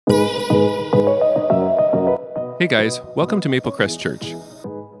Hey guys, welcome to Maple Crest Church.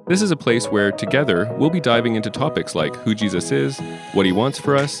 This is a place where together we'll be diving into topics like who Jesus is, what he wants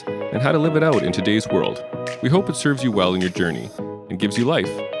for us, and how to live it out in today's world. We hope it serves you well in your journey and gives you life.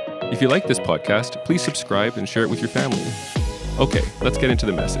 If you like this podcast, please subscribe and share it with your family. Okay, let's get into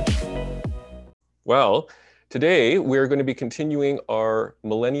the message. Well, today we're going to be continuing our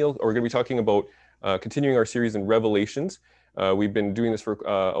we're going to be talking about continuing our series in Revelations. We've been doing this for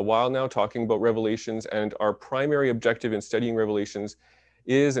a while now, talking about Revelations, and our primary objective in studying Revelations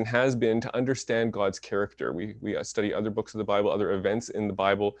is and has been to understand God's character. We study other books of the Bible, other events in the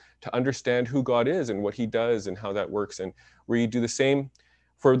Bible, to understand who God is and what he does and how that works. And we do the same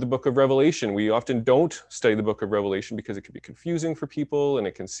for the book of Revelation. We often don't study the book of Revelation because it can be confusing for people and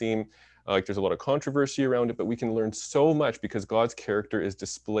it can seem like there's a lot of controversy around it, but we can learn so much because God's character is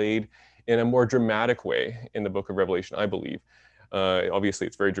displayed in a more dramatic way in the book of Revelation, I believe. Obviously,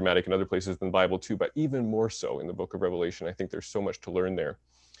 it's very dramatic in other places in the Bible too, but even more so in the book of Revelation. I think there's so much to learn there.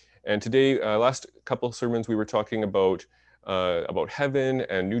 And today, last couple of sermons, we were talking about heaven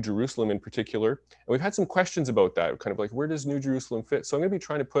and New Jerusalem in particular. And we've had some questions about that, kind of like, where does New Jerusalem fit? So I'm going to be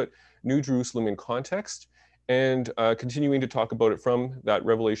trying to put New Jerusalem in context and continuing to talk about it from that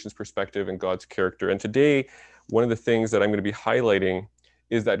Revelations perspective and God's character. And today, one of the things that I'm going to be highlighting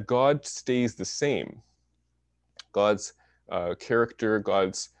is that God stays the same. God's character,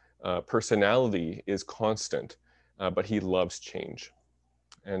 God's personality is constant, but he loves change.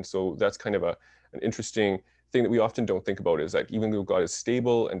 And so that's kind of an interesting thing that we often don't think about, is that even though God is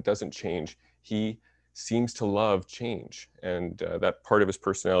stable and doesn't change, he seems to love change. And that part of his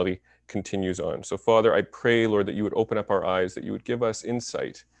personality continues on. So Father, I pray, Lord, that you would open up our eyes, that you would give us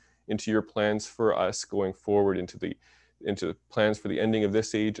insight into your plans for us going forward into plans for the ending of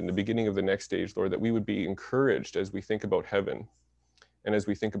this age and the beginning of the next age, Lord, that we would be encouraged as we think about heaven and as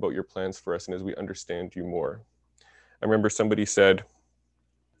we think about your plans for us and as we understand you more. I remember somebody said,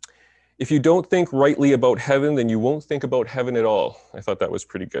 if you don't think rightly about heaven, then you won't think about heaven at all. I thought that was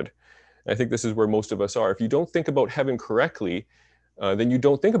pretty good. I think this is where most of us are. If you don't think about heaven correctly, then you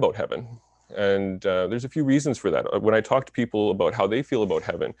don't think about heaven. And there's a few reasons for that. When I talk to people about how they feel about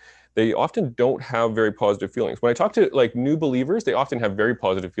heaven, they often don't have very positive feelings. When I talk to like new believers, they often have very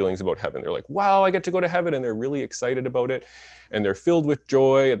positive feelings about heaven. They're like, wow, I get to go to heaven, and they're really excited about it, and they're filled with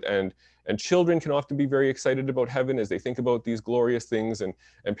joy. And children can often be very excited about heaven as they think about these glorious things, and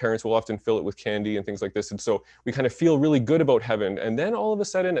parents will often fill it with candy and things like this. And so we kind of feel really good about heaven. And then all of a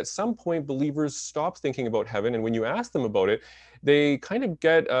sudden, at some point, believers stop thinking about heaven. And when you ask them about it, they kind of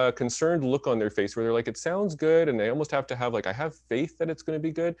get a concerned look on their face where they're like, it sounds good. And they almost have to have like, I have faith that it's going to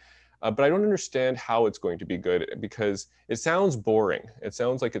be good. But I don't understand how it's going to be good because it sounds boring. It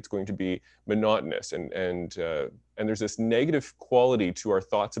sounds like it's going to be monotonous, and there's this negative quality to our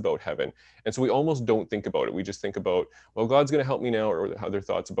thoughts about heaven. And so we almost don't think about it. We just think about, well, God's going to help me now, or other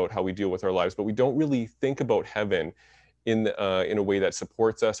thoughts about how we deal with our lives. But we don't really think about heaven in a way that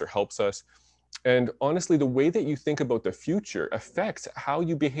supports us or helps us. And honestly, the way that you think about the future affects how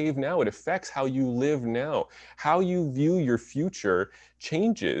you behave now. It affects how you live now. How you view your future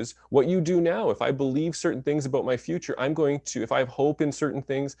changes what you do now. If I believe certain things about my future, if I have hope in certain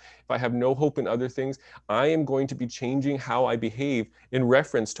things, if I have no hope in other things, I am going to be changing how I behave in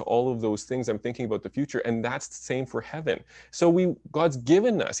reference to all of those things I'm thinking about the future. And that's the same for heaven. So God's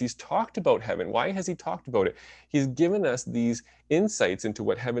given us, he's talked about heaven. Why has he talked about it? He's given us these insights into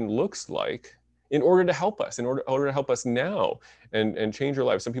what heaven looks like in order to help us, in order to help us now and change our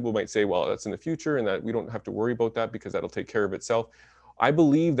lives. Some people might say, well, that's in the future and that we don't have to worry about that because that'll take care of itself. I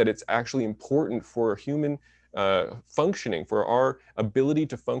believe that it's actually important for human functioning, for our ability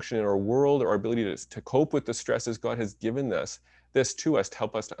to function in our world, or our ability to cope with the stresses. God has given us this to us to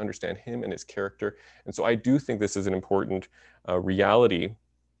help us to understand him and his character. And so I do think this is an important reality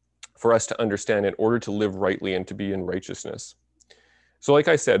for us to understand in order to live rightly and to be in righteousness. So like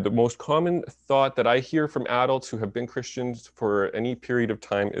I said, the most common thought that I hear from adults who have been Christians for any period of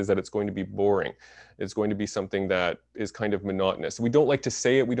time is that it's going to be boring. It's going to be something that is kind of monotonous. We don't like to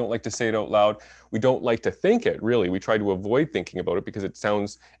say it. We don't like to say it out loud. We don't like to think it, really. We try to avoid thinking about it because it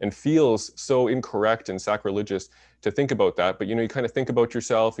sounds and feels so incorrect and sacrilegious to think about that. But, you kind of think about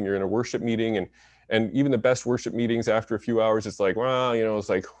yourself and you're in a worship meeting, and even the best worship meetings after a few hours, it's like, well, it's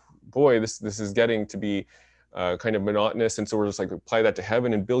like, boy, this is getting to be kind of monotonous. And so we're just like, apply that to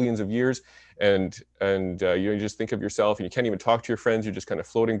heaven in billions of years. And you just think of yourself and you can't even talk to your friends. You're just kind of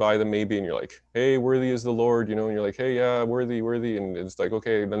floating by them maybe. And you're like, hey, worthy is the Lord, and you're like, hey, yeah, worthy. And it's like,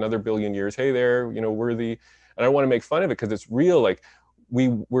 okay, another billion years. Hey there, worthy. And I want to make fun of it because it's real. Like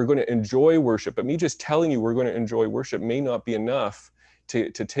we're going to enjoy worship, but me just telling you we're going to enjoy worship may not be enough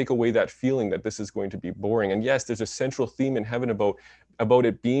to take away that feeling that this is going to be boring. And yes, there's a central theme in heaven about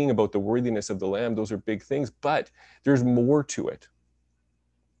it being about the worthiness of the Lamb. Those are big things, but there's more to it.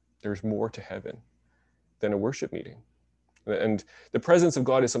 There's more to heaven than a worship meeting. And the presence of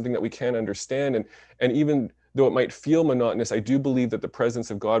God is something that we can't understand. And even though it might feel monotonous, I do believe that the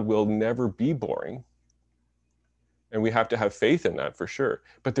presence of God will never be boring. And we have to have faith in that for sure.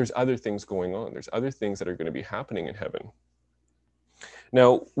 But there's other things going on. There's other things that are going to be happening in heaven.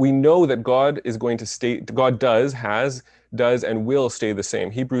 Now, we know that God is going to stay, God does, and will stay the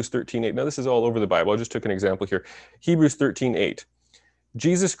same. Hebrews 13:8. Now, this is all over the Bible. I just took an example here. Hebrews 13:8.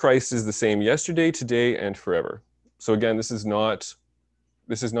 Jesus Christ is the same yesterday, today, and forever. So again, this is not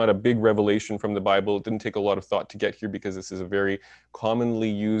a big revelation from the Bible. It didn't take a lot of thought to get here because this is a very commonly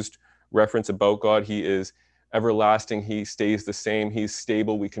used reference about God. He is everlasting. He stays the same. He's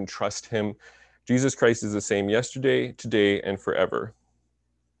stable. We can trust him. Jesus Christ is the same yesterday, today, and forever.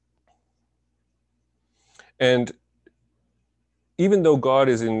 And even though God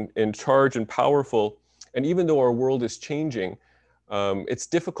is in charge and powerful, and even though our world is changing, it's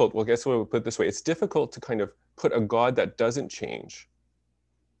difficult. Well, I guess what I would put it this way. It's difficult to kind of put a God that doesn't change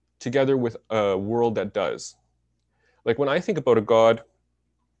together with a world that does. Like when I think about a God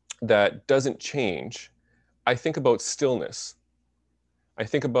that doesn't change, I think about stillness. I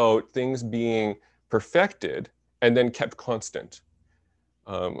think about things being perfected and then kept constant.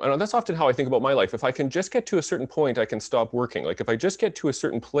 And that's often how I think about my life. If I can just get to a certain point, I can stop working. Like if I just get to a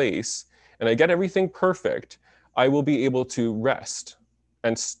certain place and I get everything perfect, I will be able to rest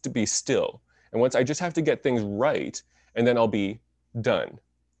and to be still. And once I just have to get things right, and then I'll be done.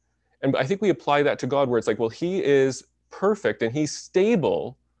 And I think we apply that to God where it's like, well, he is perfect and he's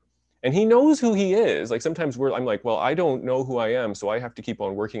stable and he knows who he is. Like sometimes I'm like, well, I don't know who I am, so I have to keep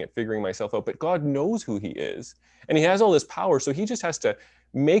on working at figuring myself out. But God knows who he is and he has all this power. So he just has to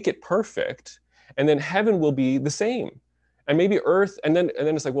make it perfect. And then heaven will be the same. And maybe earth, and then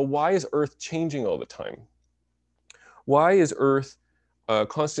it's like, well, why is earth changing all the time? Why is earth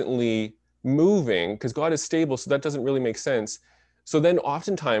constantly moving? Because God is stable, so that doesn't really make sense. So then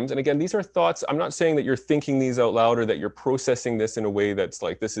oftentimes, and again, these are thoughts, I'm not saying that you're thinking these out loud or that you're processing this in a way that's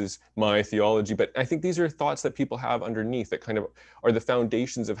like, this is my theology, but I think these are thoughts that people have underneath that kind of are the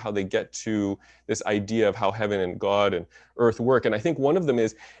foundations of how they get to this idea of how heaven and God and earth work. And I think one of them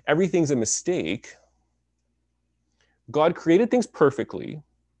is everything's a mistake. God created things perfectly,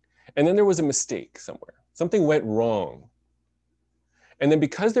 and then there was a mistake somewhere. Something went wrong. And then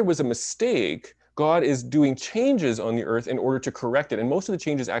because there was a mistake, God is doing changes on the earth in order to correct it. And most of the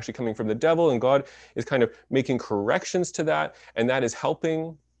changes actually coming from the devil, and God is kind of making corrections to that, and that is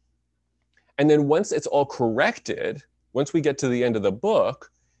helping. And then once it's all corrected, once we get to the end of the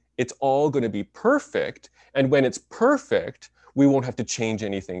book, it's all going to be perfect. And when it's perfect, we won't have to change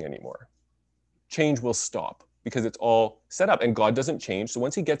anything anymore. Change will stop because it's all set up, and God doesn't change. So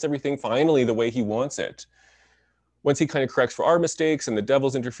once he gets everything finally the way he wants it, once he kind of corrects for our mistakes and the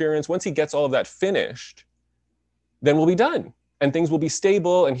devil's interference, once he gets all of that finished, then we'll be done. And things will be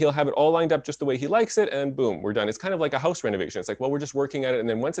stable and he'll have it all lined up just the way he likes it, and boom, we're done. It's kind of like a house renovation. It's like, well, we're just working at it, and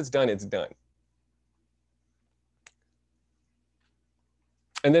then once it's done, it's done.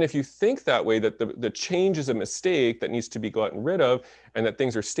 And then if you think that way, that the change is a mistake that needs to be gotten rid of and that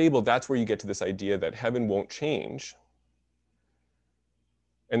things are stable, that's where you get to this idea that heaven won't change.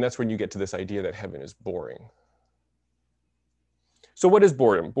 And that's when you get to this idea that heaven is boring. So what is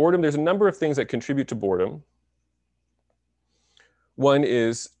boredom? Boredom, there's a number of things that contribute to boredom. One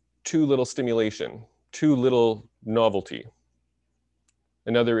is too little stimulation, too little novelty.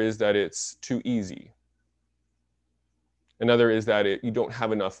 Another is that it's too easy. Another is that you don't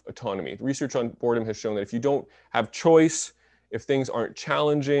have enough autonomy. The research on boredom has shown that if you don't have choice, if things aren't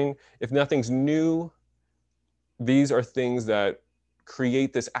challenging, if nothing's new, these are things that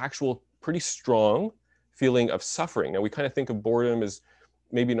create this actual pretty strong feeling of suffering. Now, we kind of think of boredom as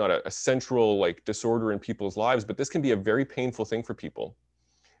maybe not a central like disorder in people's lives, but this can be a very painful thing for people.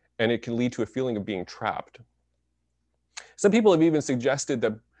 And it can lead to a feeling of being trapped. Some people have even suggested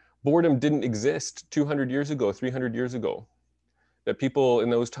that boredom didn't exist 200 years ago, 300 years ago. That people in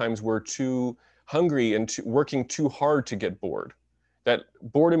those times were too hungry and working too hard to get bored. That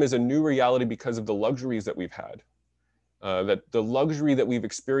boredom is a new reality because of the luxuries that we've had. That the luxury that we've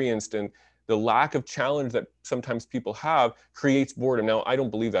experienced and the lack of challenge that sometimes people have creates boredom. Now, I don't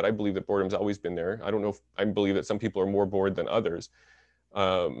believe that. I believe that boredom's always been there. I don't know if I believe that some people are more bored than others.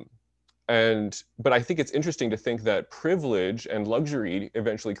 But I think it's interesting to think that privilege and luxury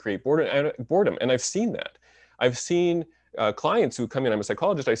eventually create boredom. And I've seen that. I've seen clients who come in. I'm a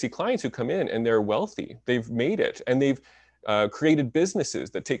psychologist. I see clients who come in and they're wealthy. They've made it, and they've created businesses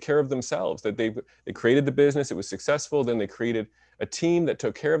that take care of themselves, that they created the business, it was successful, then they created a team that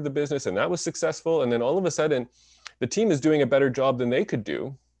took care of the business and that was successful, and then all of a sudden the team is doing a better job than they could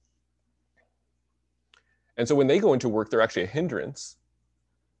do. And so when they go into work, they're actually a hindrance.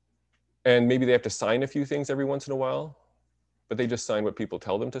 And maybe they have to sign a few things every once in a while, but they just sign what people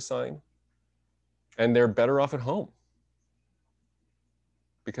tell them to sign. And they're better off at home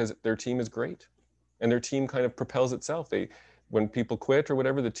because their team is great. And their team kind of propels itself. When people quit or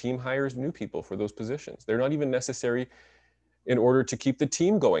whatever, the team hires new people for those positions. They're not even necessary in order to keep the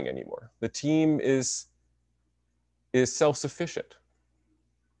team going anymore. The team is self-sufficient.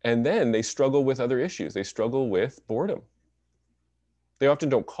 And then they struggle with other issues. They struggle with boredom. They often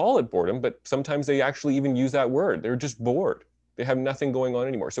don't call it boredom, but sometimes they actually even use that word. They're just bored. They have nothing going on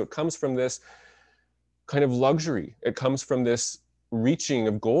anymore. So it comes from this kind of luxury. It comes from this reaching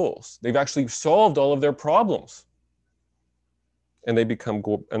of goals. They've actually solved all of their problems. And they become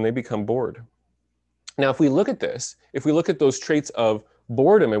bored. Now, if we look at this, if we look at those traits of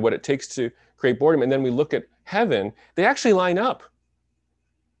boredom and what it takes to create boredom, and then we look at heaven, they actually line up.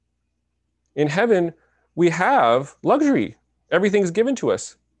 In heaven, we have luxury. Everything's given to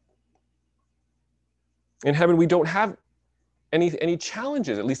us. In heaven, we don't have any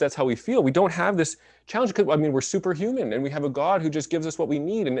challenges. At least that's how we feel. We don't have this challenge because, I mean, we're superhuman and we have a God who just gives us what we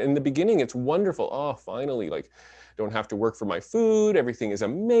need. And in the beginning, it's wonderful. Oh, finally, don't have to work for my food. Everything is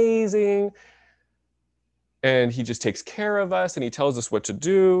amazing. And he just takes care of us and he tells us what to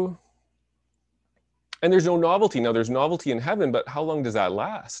do. And there's no novelty. Now, there's novelty in heaven, but how long does that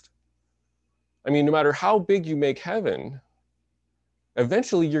last? I mean, no matter how big you make heaven,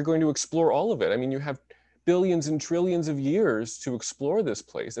 eventually you're going to explore all of it. I mean, you have billions and trillions of years to explore this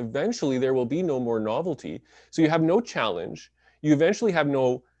place. Eventually there will be no more novelty. So you have no challenge. You eventually have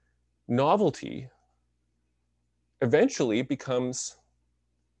no novelty. Eventually it becomes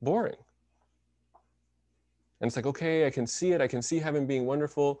boring. And it's like, okay, I can see it. I can see heaven being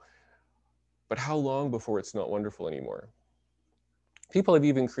wonderful. But how long before it's not wonderful anymore? People have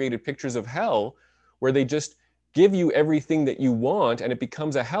even created pictures of hell where they just give you everything that you want and it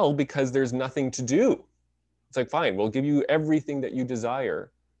becomes a hell because there's nothing to do. It's like, fine, we'll give you everything that you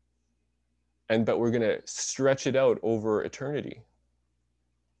desire, but we're going to stretch it out over eternity.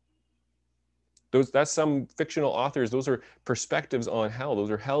 That's some fictional authors. Those are perspectives on hell.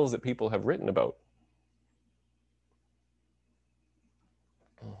 Those are hells that people have written about.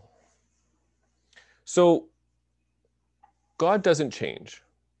 So God doesn't change,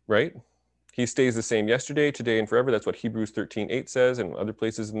 right? He stays the same yesterday, today, and forever. That's what Hebrews 13:8 says and other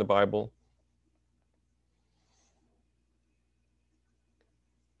places in the Bible.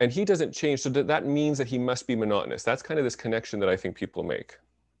 And he doesn't change, so that means that he must be monotonous. That's kind of this connection that I think people make.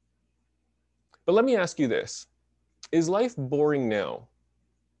 But let me ask you this. Is life boring now?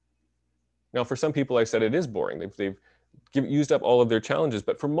 Now, for some people, I said it is boring. They've used up all of their challenges.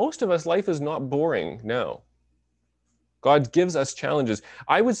 But for most of us, life is not boring now. God gives us challenges.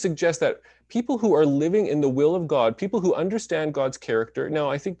 I would suggest that people who are living in the will of God, people who understand God's character, now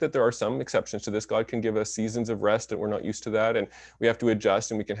I think that there are some exceptions to this. God can give us seasons of rest and we're not used to that. And we have to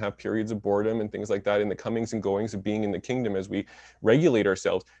adjust and we can have periods of boredom and things like that in the comings and goings of being in the kingdom as we regulate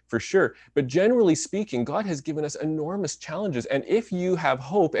ourselves, for sure. But generally speaking, God has given us enormous challenges. And if you have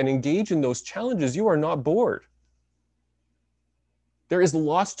hope and engage in those challenges, you are not bored. There is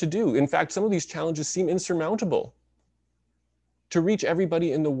lots to do. In fact, some of these challenges seem insurmountable. To reach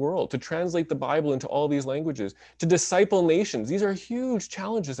everybody in the world, to translate the Bible into all these languages, to disciple nations. These are huge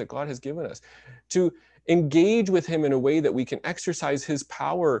challenges that God has given us. To engage with him in a way that we can exercise his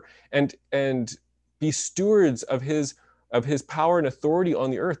power and be stewards of his power and authority on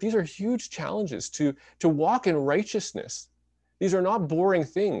the earth. These are huge challenges. To walk in righteousness. These are not boring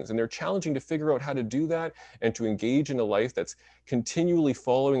things, and they're challenging to figure out how to do that, and to engage in a life that's continually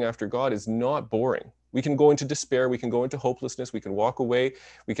following after God is not boring. We can go into despair, we can go into hopelessness, we can walk away,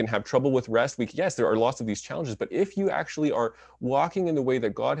 we can have trouble with rest. Yes, there are lots of these challenges, but if you actually are walking in the way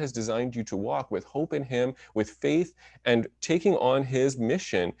that God has designed you to walk, with hope in him, with faith, and taking on his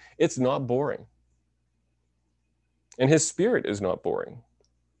mission, it's not boring. And his spirit is not boring.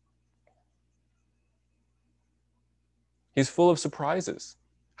 He's full of surprises.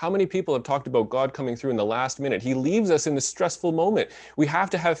 How many people have talked about God coming through in the last minute? He leaves us in the stressful moment. We have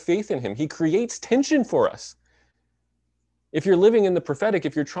to have faith in him. He creates tension for us. If you're living in the prophetic,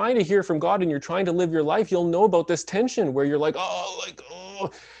 if you're trying to hear from God and you're trying to live your life, you'll know about this tension where you're like,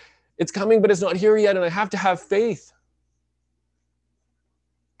 oh, it's coming, but it's not here yet, and I have to have faith.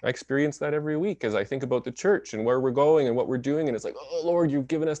 I experience that every week as I think about the church and where we're going and what we're doing, and it's like, oh, Lord, you've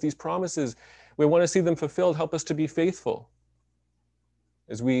given us these promises, we want to see them fulfilled. Help us to be faithful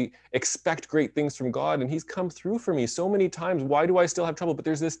as we expect great things from God. And he's come through for me so many times. Why do I still have trouble? But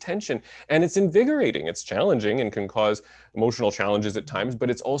there's this tension, and it's invigorating. It's challenging and can cause emotional challenges at times, but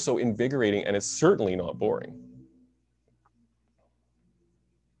it's also invigorating, and it's certainly not boring.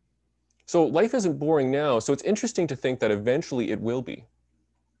 So life isn't boring now. So it's interesting to think that eventually it will be.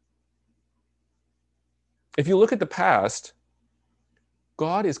 If you look at the past,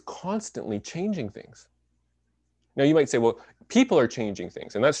 God is constantly changing things. Now you might say, well, people are changing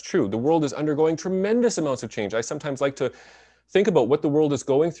things, and that's true. The world is undergoing tremendous amounts of change. I sometimes like to think about what the world is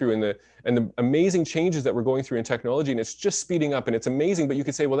going through and the amazing changes that we're going through in technology, and it's just speeding up, and it's amazing. But you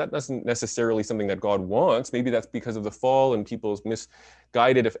could say, well, that isn't necessarily something that God wants. Maybe that's because of the fall and people's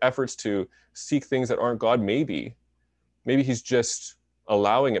misguided efforts to seek things that aren't God. Maybe he's just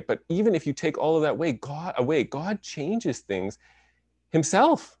allowing it. But even if you take all of that away, God changes things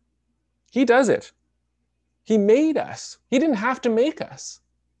himself. He does it. He made us. He didn't have to make us.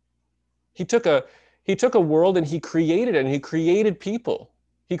 He took a world and he created it, and he created people.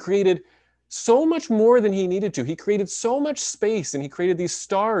 He created so much more than he needed to. He created so much space, and he created these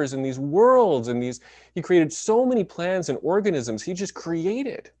stars and these worlds and he created so many plants and organisms. He just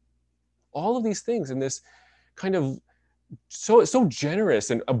created all of these things in this kind of so generous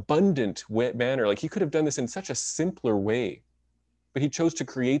and abundant manner. Like he could have done this in such a simpler way, but he chose to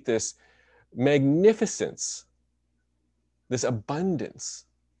create this magnificence, this abundance.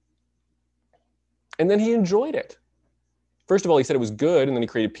 And then he enjoyed it. First of all, he said it was good, and then he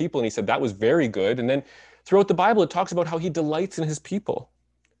created people, and he said that was very good. And then throughout the Bible, it talks about how he delights in his people.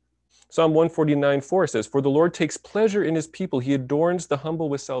 Psalm 149:4 says, "For the Lord takes pleasure in his people. He adorns the humble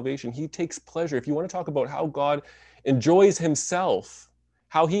with salvation." He takes pleasure. If you want to talk about how God enjoys himself,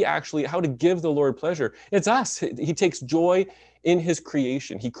 how to give the Lord pleasure, it's us. He takes joy in his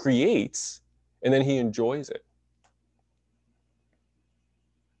creation. He creates, and then he enjoys it.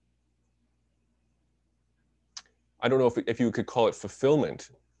 I don't know if you could call it fulfillment.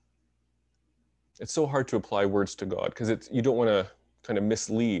 It's so hard to apply words to God because you don't want to kind of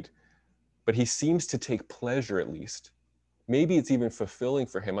mislead. But he seems to take pleasure, at least. Maybe it's even fulfilling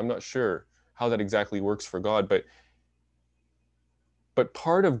for him. I'm not sure how that exactly works for God, but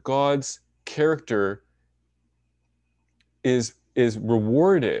part of God's character is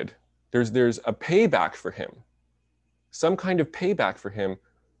rewarded. There's a payback for him, some kind of payback for him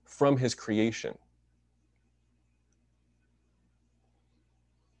from his creation.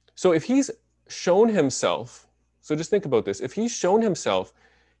 So if he's shown himself, so just think about this, if he's shown himself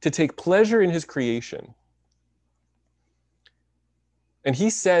to take pleasure in his creation, and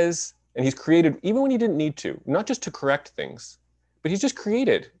he says, and he's created even when he didn't need to, not just to correct things, but he's just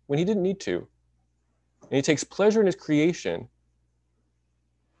created when he didn't need to, and he takes pleasure in his creation,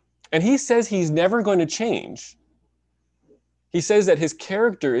 and he says he's never going to change. He says that his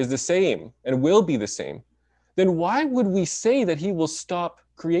character is the same and will be the same. Then why would we say that he will stop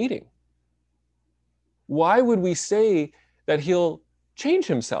creating? Why would we say that he'll change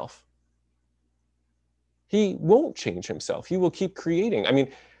himself? He won't change himself. He will keep creating. I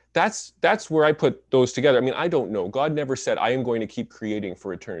mean, that's where I put those together. I mean, I don't know. God never said, I am going to keep creating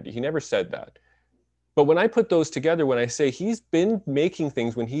for eternity. He never said that. But when I put those together, when I say he's been making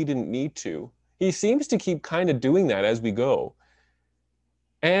things when he didn't need to, he seems to keep kind of doing that as we go.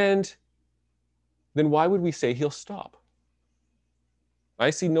 And then why would we say he'll stop? I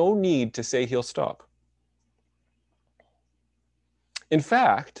see no need to say he'll stop. In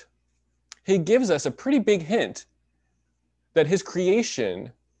fact, he gives us a pretty big hint that his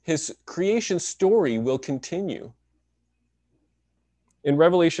creation story will continue. In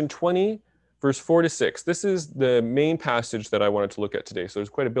Revelation 20, verse 4-6, this is the main passage that I wanted to look at today. So there's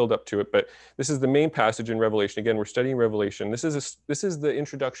quite a build up to it, but this is the main passage in Revelation. Again, we're studying Revelation. This is the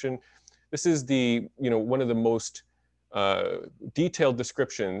introduction. This is the, one of the most detailed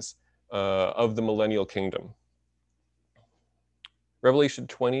descriptions of the millennial kingdom. Revelation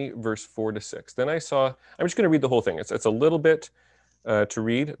 20, verse 4-6. Then I saw, I'm just going to read the whole thing. It's a little bit to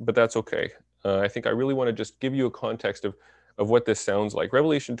read, but that's okay. I think I really want to just give you a context of what this sounds like.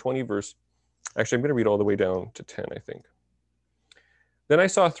 Revelation 20, actually, I'm going to read all the way down to 10, I think. Then I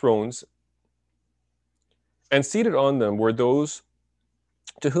saw thrones, and seated on them were those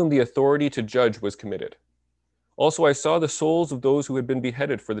to whom the authority to judge was committed. Also, I saw the souls of those who had been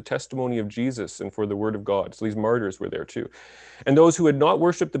beheaded for the testimony of Jesus and for the word of God. So these martyrs were there too. And those who had not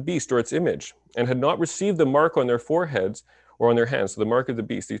worshipped the beast or its image, and had not received the mark on their foreheads or on their hands. So the mark of the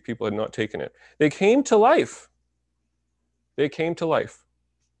beast, these people had not taken it. They came to life. They came to life.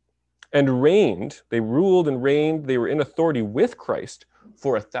 And reigned, they ruled and reigned, they were in authority with Christ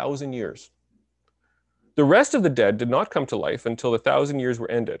for 1,000 years. The rest of the dead did not come to life until the 1,000 years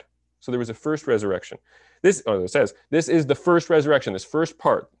were ended. So there was a first resurrection. It says, this is the first resurrection, this first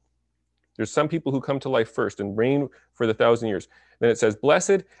part. There's some people who come to life first and reign for the 1,000 years. Then it says,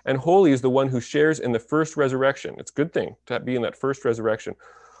 blessed and holy is the one who shares in the first resurrection. It's a good thing to be in that first resurrection.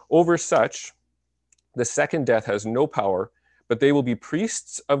 Over such, the second death has no power, but they will be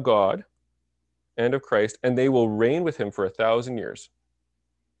priests of God and of Christ, and they will reign with him for 1,000 years.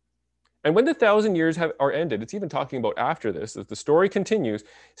 And when the 1,000 years are ended, it's even talking about after this, as the story continues,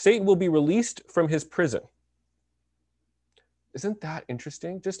 Satan will be released from his prison. Isn't that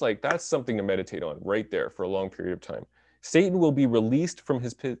interesting? Just like that's something to meditate on right there for a long period of time. Satan will be released from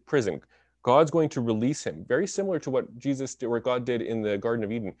his prison. God's going to release him. Very similar to what Jesus did, or God did in the Garden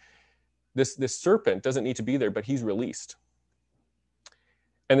of Eden. This serpent doesn't need to be there, but he's released.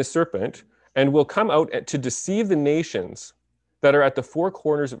 And the serpent, and will come out to deceive the nations that are at the four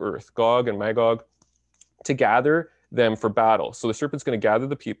corners of earth, Gog and Magog, to gather them for battle. So the serpent's going to gather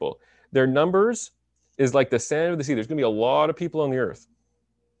the people. Their numbers is like the sand of the sea. There's going to be a lot of people on the earth.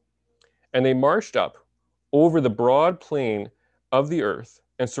 And they marched up over the broad plain of the earth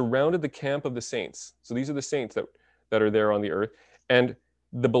and surrounded the camp of the saints. So these are the saints that are there on the earth. And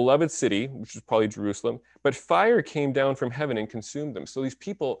the beloved city, which is probably Jerusalem, but fire came down from heaven and consumed them. So these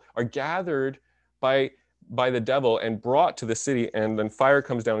people are gathered by the devil and brought to the city, and then fire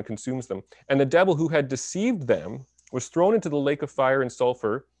comes down and consumes them. And the devil who had deceived them was thrown into the lake of fire and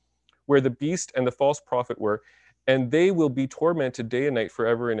sulfur, where the beast and the false prophet were, and they will be tormented day and night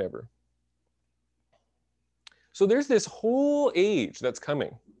forever and ever. So there's this whole age that's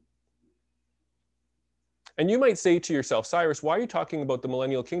coming. And you might say to yourself, Cyrus, why are you talking about the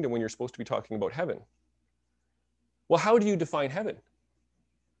millennial kingdom when you're supposed to be talking about heaven? Well, how do you define heaven?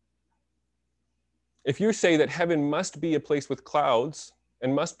 If you say that heaven must be a place with clouds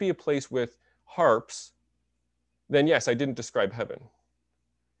and must be a place with harps, then yes, I didn't describe heaven.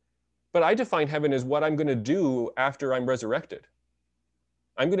 But I define heaven as what I'm going to do after I'm resurrected.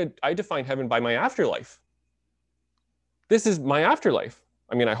 I define heaven by my afterlife. This is my afterlife.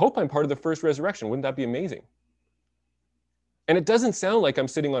 I mean, I hope I'm part of the first resurrection. Wouldn't that be amazing? And it doesn't sound like I'm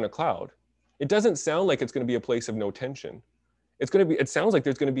sitting on a cloud. It doesn't sound like it's going to be a place of no tension. It sounds like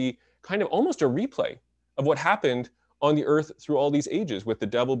there's going to be kind of almost a replay of what happened on the earth through all these ages, with the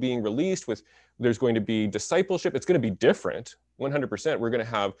devil being released, there's going to be discipleship. It's going to be different, 100%. We're going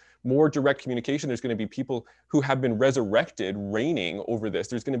to have more direct communication. There's going to be people who have been resurrected reigning over this.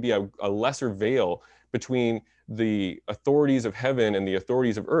 There's going to be a lesser veil between the authorities of heaven and the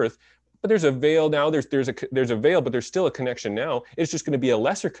authorities of earth. But there's a veil now. There's a veil, but there's still a connection now. It's just going to be a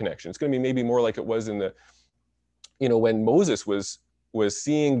lesser connection. It's going to be maybe more like it was in the, when Moses was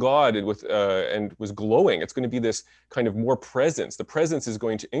seeing God and was glowing. It's going to be this kind of more presence. The presence is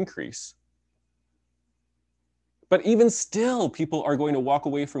going to increase. But even still, people are going to walk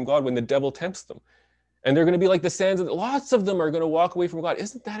away from God when the devil tempts them. And they're going to be like the sands, and lots of them are going to walk away from God.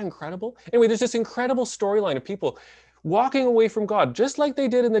 Isn't that incredible? Anyway, there's this incredible storyline of people walking away from God, just like they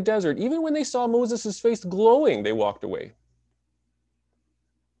did in the desert. Even when they saw Moses' face glowing, they walked away.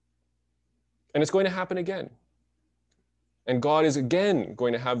 And it's going to happen again. And God is again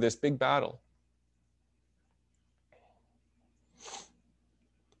going to have this big battle.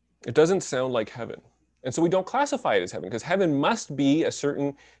 It doesn't sound like heaven. And so we don't classify it as heaven, because heaven must be a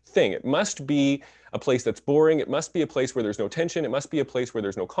certain thing. It must be a place that's boring. It must be a place where there's no tension. It must be a place where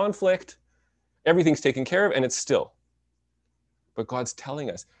there's no conflict. Everything's taken care of, and it's still. But God's telling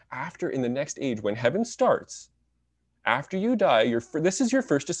us, in the next age, when heaven starts, after you die, this is your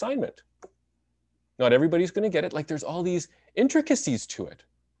first assignment. Not everybody's going to get it. Like, there's all these intricacies to it.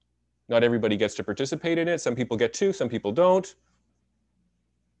 Not everybody gets to participate in it. Some people get to, some people don't.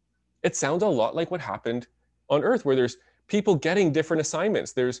 It sounds a lot like what happened on earth, where there's people getting different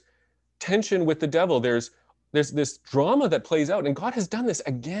assignments. There's tension with the devil. There's this drama that plays out. And God has done this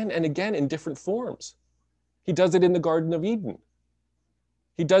again and again in different forms. He does it in the Garden of Eden.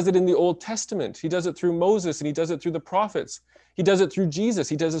 He does it in the Old Testament. He does it through Moses, and he does it through the prophets. He does it through Jesus.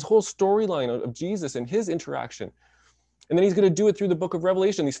 He does this whole storyline of Jesus and his interaction. And then he's going to do it through the book of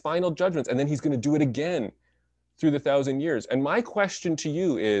Revelation, these final judgments. And then he's going to do it again through the 1,000 years. And my question to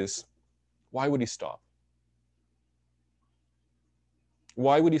you is, why would he stop?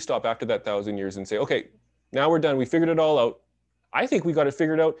 Why would he stop after that 1,000 years and say, okay, now we're done. We figured it all out. I think we got it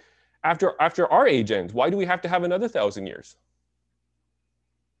figured out after our age ends. Why do we have to have another 1,000 years?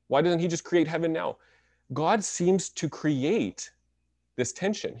 Why doesn't he just create heaven now? God seems to create this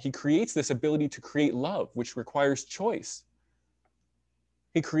tension. He creates this ability to create love, which requires choice.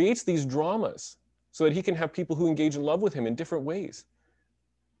 He creates these dramas so that he can have people who engage in love with him in different ways.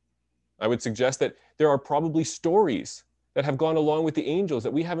 I would suggest that there are probably stories that have gone along with the angels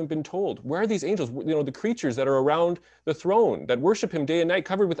that we haven't been told. Where are these angels? The creatures that are around the throne that worship him day and night,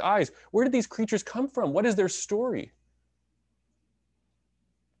 covered with eyes. Where did these creatures come from? What is their story?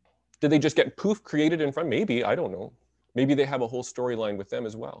 Did they just get poof created in front? Maybe, I don't know. Maybe they have a whole storyline with them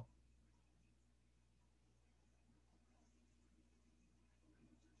as well.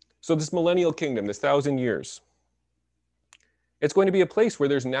 So this millennial kingdom, this 1,000 years, it's going to be a place where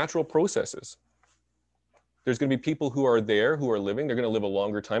there's natural processes. There's going to be people who are there, who are living. They're going to live a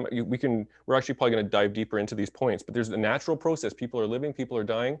longer time. We're actually probably going to dive deeper into these points, but there's a natural process. People are living, people are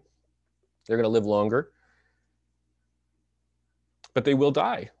dying. They're going to live longer, but they will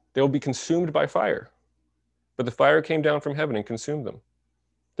die. They'll be consumed by fire. But the fire came down from heaven and consumed them.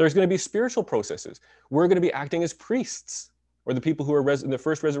 There's going to be spiritual processes. We're going to be acting as priests, or the people who are in the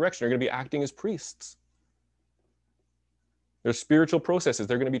first resurrection are going to be acting as priests. There's spiritual processes.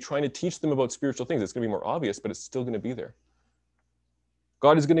 They're going to be trying to teach them about spiritual things. It's going to be more obvious, but it's still going to be there.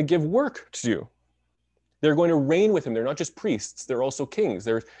 God is going to give work to do. They're going to reign with him. They're not just priests. They're also kings.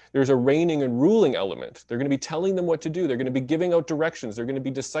 There's a reigning and ruling element. They're going to be telling them what to do. They're going to be giving out directions. They're going to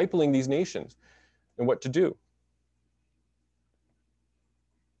be discipling these nations and what to do.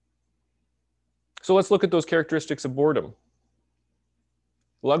 So let's look at those characteristics of boredom.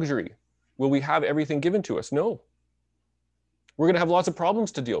 Luxury. Will we have everything given to us? No. We're going to have lots of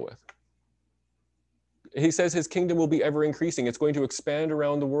problems to deal with. He says his kingdom will be ever increasing. It's going to expand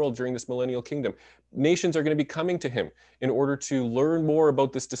around the world during this millennial kingdom. Nations are going to be coming to him in order to learn more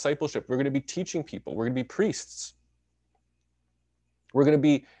about this discipleship. We're going to be teaching people. We're going to be priests. We're going to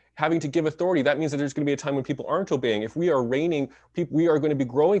be having to give authority. That means that there's going to be a time when people aren't obeying. If we are reigning, we are going to be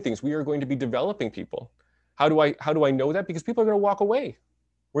growing things. We are going to be developing people. How do I know that? Because people are going to walk away.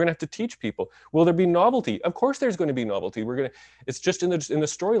 We're going to have to teach people. Will there be novelty? Of course there's going to be novelty. It's just in the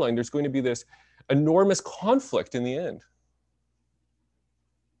storyline, there's going to be this enormous conflict in the end.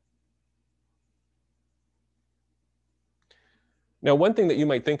 Now, one thing that you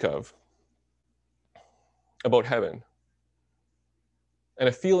might think of about heaven, and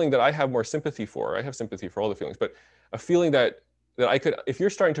a feeling that I have more sympathy for, I have sympathy for all the feelings, but a feeling that I could, if you're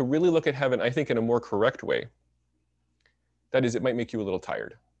starting to really look at heaven, I think in a more correct way, that is, it might make you a little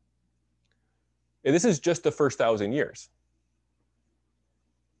tired. And this is just the first 1,000 years.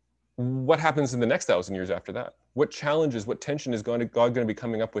 What happens in the next 1,000 years after that? What challenges, what tension is God going to be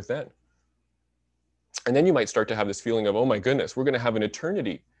coming up with then? And then you might start to have this feeling of, oh my goodness, we're going to have an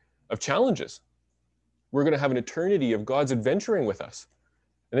eternity of challenges. We're going to have an eternity of God's adventuring with us.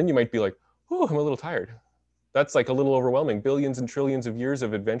 And then you might be like, oh, I'm a little tired. That's like a little overwhelming. Billions and trillions of years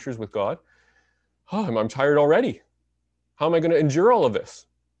of adventures with God. Oh, I'm tired already. How am I going to endure all of this?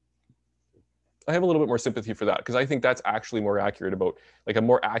 I have a little bit more sympathy for that because I think that's actually more accurate about, like a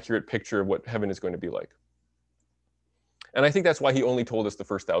more accurate picture of what heaven is going to be like. And I think that's why he only told us the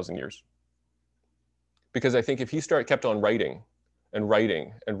first 1,000 years. Because I think if he kept on writing and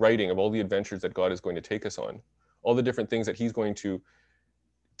writing and writing of all the adventures that God is going to take us on, all the different things that he's going to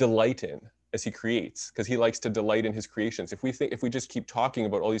delight in as he creates, because he likes to delight in his creations. If we just keep talking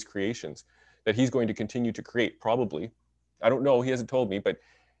about all these creations that he's going to continue to create, probably, I don't know, he hasn't told me, but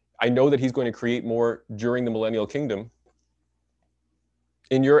I know that he's going to create more during the millennial kingdom.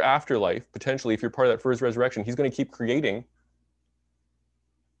 In your afterlife, potentially, if you're part of that first resurrection, he's going to keep creating.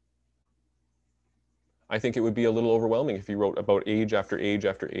 I think it would be a little overwhelming if he wrote about age after age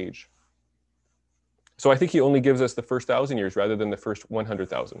after age. So I think he only gives us the first 1,000 years rather than the first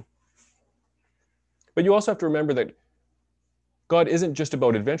 100,000. But you also have to remember that God isn't just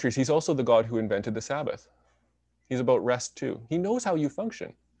about adventures. He's also the God who invented the Sabbath. He's about rest too. He knows how you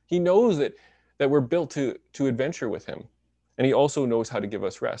function. He knows that we're built to adventure with him. And he also knows how to give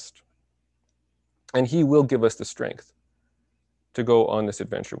us rest. And he will give us the strength to go on this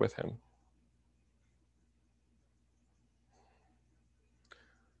adventure with him.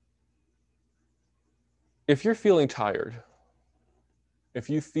 If you're feeling tired, if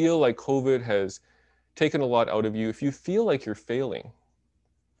you feel like COVID has taken a lot out of you, if you feel like you're failing,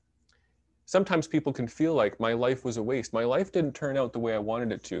 sometimes people can feel like my life was a waste. My life didn't turn out the way I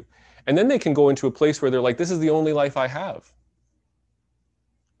wanted it to. And then they can go into a place where they're like, this is the only life I have.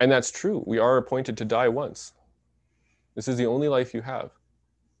 And that's true. We are appointed to die once. This is the only life you have.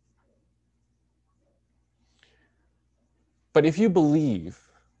 But if you believe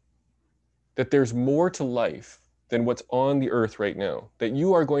that there's more to life than what's on the earth right now, that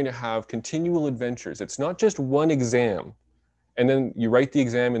you are going to have continual adventures, it's not just one exam, and then you write the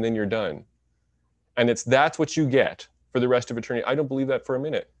exam and then you're done. And that's what you get for the rest of eternity. I don't believe that for a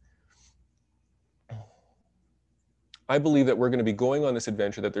minute. I believe that we're going to be going on this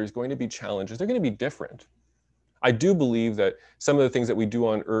adventure, that there's going to be challenges. They're going to be different. I do believe that some of the things that we do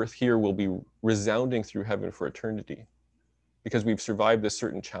on earth here will be resounding through heaven for eternity because we've survived this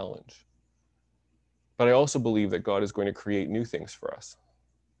certain challenge. But I also believe that God is going to create new things for us.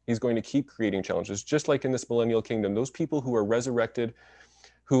 He's going to keep creating challenges, just like in this millennial kingdom. Those people who are resurrected,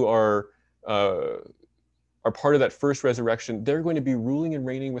 who are part of that first resurrection, they're going to be ruling and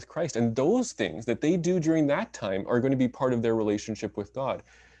reigning with Christ. And those things that they do during that time are going to be part of their relationship with God.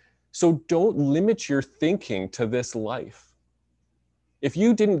 So don't limit your thinking to this life. If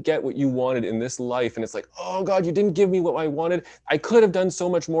you didn't get what you wanted in this life, and it's like, oh God, you didn't give me what I wanted. I could have done so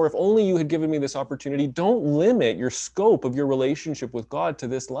much more if only you had given me this opportunity. Don't limit your scope of your relationship with God to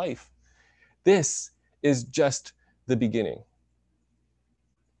this life. This is just the beginning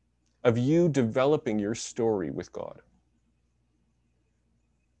of you developing your story with God.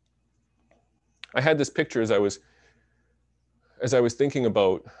 I had this picture as I was thinking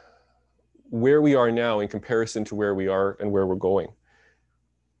about where we are now in comparison to where we are and where we're going.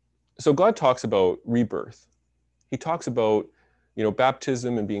 So God talks about rebirth. He talks about,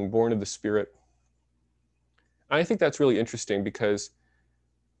 baptism and being born of the Spirit. I think that's really interesting because,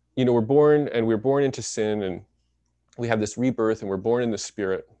 we're born into sin, and we have this rebirth, and we're born in the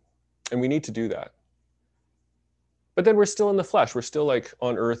Spirit, and we need to do that. But then we're still in the flesh. We're still like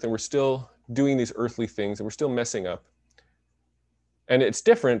on earth, and we're still doing these earthly things, and we're still messing up. And it's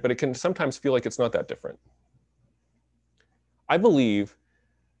different, but it can sometimes feel like it's not that different. I believe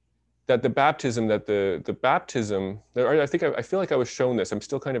that the baptism, I feel like I was shown this. I'm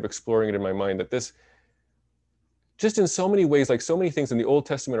still kind of exploring it in my mind, that this, just in so many ways, like so many things in the Old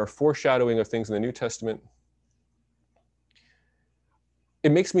Testament are foreshadowing of things in the New Testament.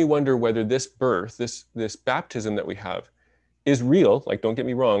 It makes me wonder whether this birth, this baptism that we have is real. Like, don't get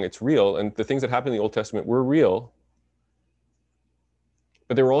me wrong, it's real. And the things that happened in the Old Testament were real,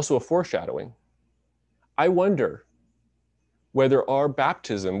 but they were also a foreshadowing. I wonder whether our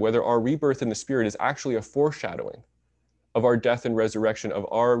baptism, whether our rebirth in the Spirit is actually a foreshadowing of our death and resurrection, of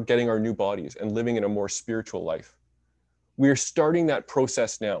our getting our new bodies and living in a more spiritual life. We're starting that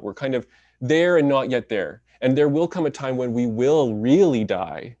process now. We're kind of there and not yet there. And there will come a time when we will really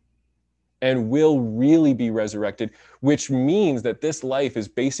die and will really be resurrected, which means that this life is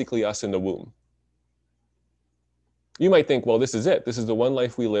basically us in the womb. You might think, well, this is it. This is the one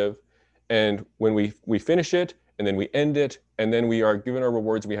life we live. And when we finish it, and then we end it, and then we are given our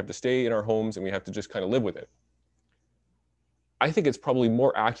rewards, we have to stay in our homes, and we have to just kind of live with it. I think it's probably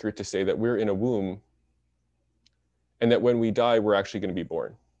more accurate to say that we're in a womb, and that when we die, we're actually going to be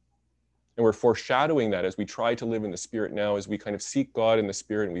born. And we're foreshadowing that as we try to live in the Spirit now, as we kind of seek God in the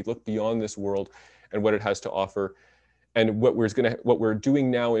Spirit, and we look beyond this world and what it has to offer. And what we're doing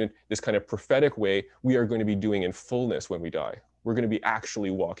now in this kind of prophetic way, we are going to be doing in fullness when we die. We're going to be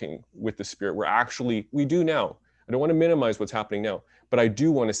actually walking with the Spirit. We do now. I don't want to minimize what's happening now, but I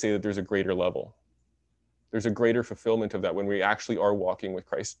do want to say that there's a greater level. There's a greater fulfillment of that when we actually are walking with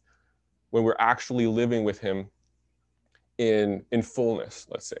Christ, when we're actually living with Him in fullness,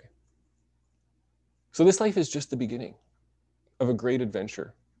 let's say. So this life is just the beginning of a great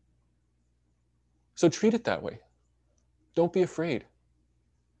adventure. So treat it that way. Don't be afraid.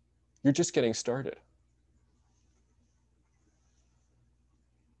 You're just getting started.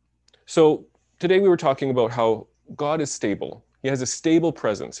 So today we were talking about how God is stable. He has a stable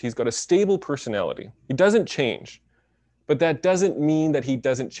presence. He's got a stable personality. He doesn't change, but that doesn't mean that He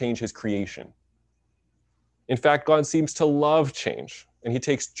doesn't change His creation. In fact, God seems to love change, and He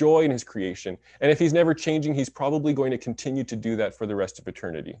takes joy in His creation. And if He's never changing, He's probably going to continue to do that for the rest of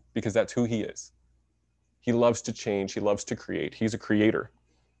eternity, because that's who He is. He loves to change. He loves to create. He's a creator.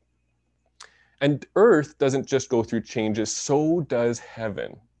 And earth doesn't just go through changes, so does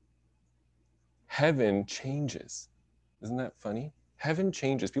heaven. Heaven changes. Isn't that funny? Heaven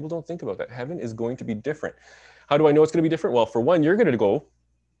changes. People don't think about that. Heaven is going to be different. How do I know it's going to be different? Well, for one, you're going to go,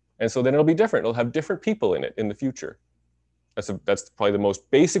 and so then it'll be different. It'll have different people in it in the future. That's probably the most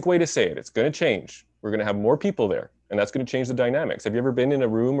basic way to say it. It's going to change. We're going to have more people there, and that's going to change the dynamics. Have you ever been in a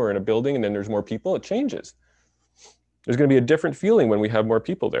room or in a building and then there's more people? It changes. There's going to be a different feeling when we have more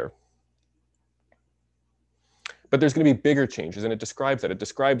people there. But there's going to be bigger changes, and it describes that. It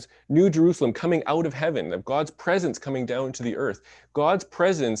describes New Jerusalem coming out of heaven, of God's presence coming down to the earth. God's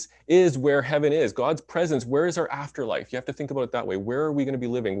presence is where heaven is. God's presence, where is our afterlife? You have to think about it that way. Where are we going to be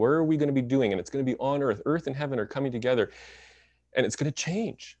living? Where are we going to be doing? And it's going to be on earth. Earth and heaven are coming together, and it's going to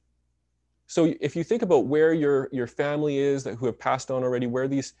change. So if you think about where your family is, who have passed on already, where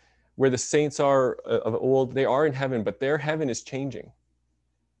the saints are of old, they are in heaven, but their heaven is changing.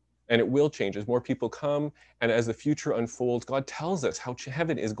 And it will change as more people come, and as the future unfolds. God tells us how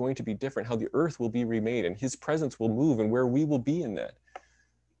heaven is going to be different, how the earth will be remade, and his presence will move, and where we will be in that.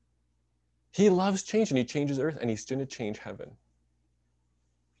 He loves change, and he changes earth, and he's going to change heaven.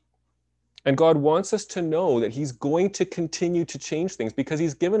 And God wants us to know that he's going to continue to change things, because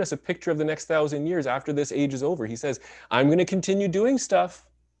he's given us a picture of the next 1,000 years after this age is over. He says, I'm going to continue doing stuff.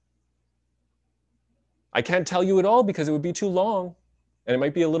 I can't tell you it all because it would be too long, and it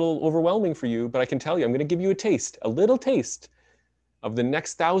might be a little overwhelming for you, but I can tell you, I'm going to give you a little taste of the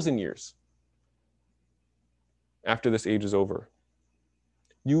next 1,000 years after this age is over.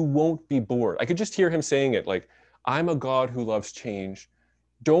 You won't be bored. I could just hear him saying it like, I'm a God who loves change.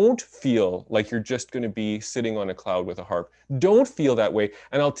 Don't feel like you're just going to be sitting on a cloud with a harp. Don't feel that way.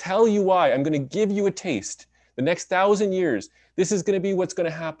 And I'll tell you why. I'm going to give you a taste. The next 1,000 years, this is going to be what's going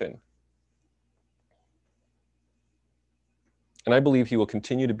to happen. And I believe he will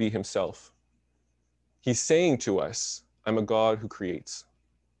continue to be himself. He's saying to us, I'm a God who creates.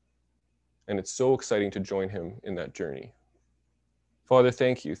 And it's so exciting to join him in that journey. Father,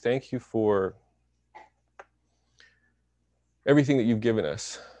 thank you. Thank you for everything that you've given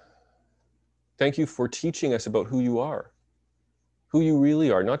us. Thank you for teaching us about who you are, who you really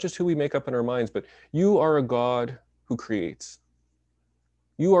are, not just who we make up in our minds, but you are a God who creates.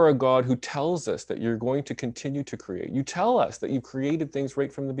 You are a God who tells us that you're going to continue to create. You tell us that you created things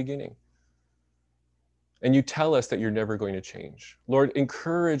right from the beginning. And you tell us that you're never going to change. Lord,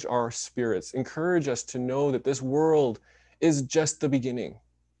 encourage our spirits. Encourage us to know that this world is just the beginning.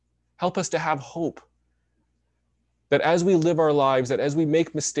 Help us to have hope. That as we live our lives, that as we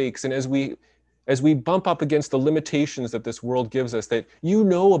make mistakes, and as we bump up against the limitations that this world gives us, that you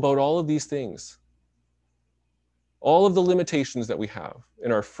know about all of these things. All of the limitations that we have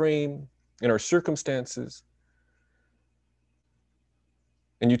in our frame, in our circumstances.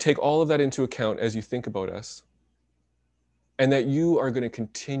 And you take all of that into account as you think about us. And that you are going to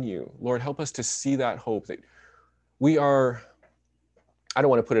continue. Lord, help us to see that hope, that we are, I don't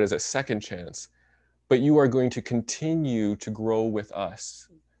want to put it as a second chance, but you are going to continue to grow with us.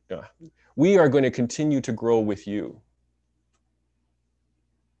 We are going to continue to grow with you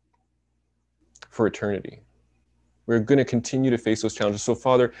for eternity. We're going to continue to face those challenges. So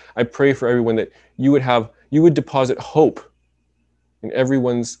Father, I pray for everyone that you would deposit hope in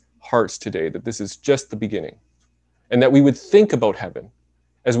everyone's hearts today, that this is just the beginning. And that we would think about heaven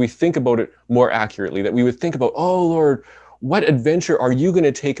as we think about it more accurately, that we would think about, oh Lord, what adventure are you going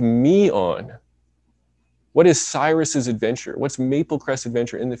to take me on? What is Cyrus's adventure? What's Maple Crest's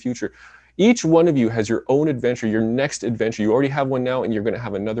adventure in the future? Each one of you has your own adventure, your next adventure. You already have one now, and you're going to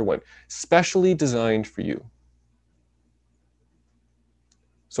have another one, specially designed for you.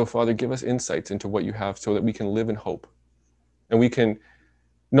 So Father, give us insights into what you have so that we can live in hope. And we can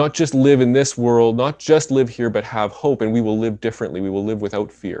not just live in this world, not just live here, but have hope, and we will live differently. We will live without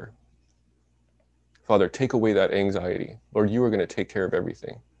fear. Father, take away that anxiety. Lord, you are going to take care of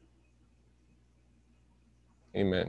everything. Amen.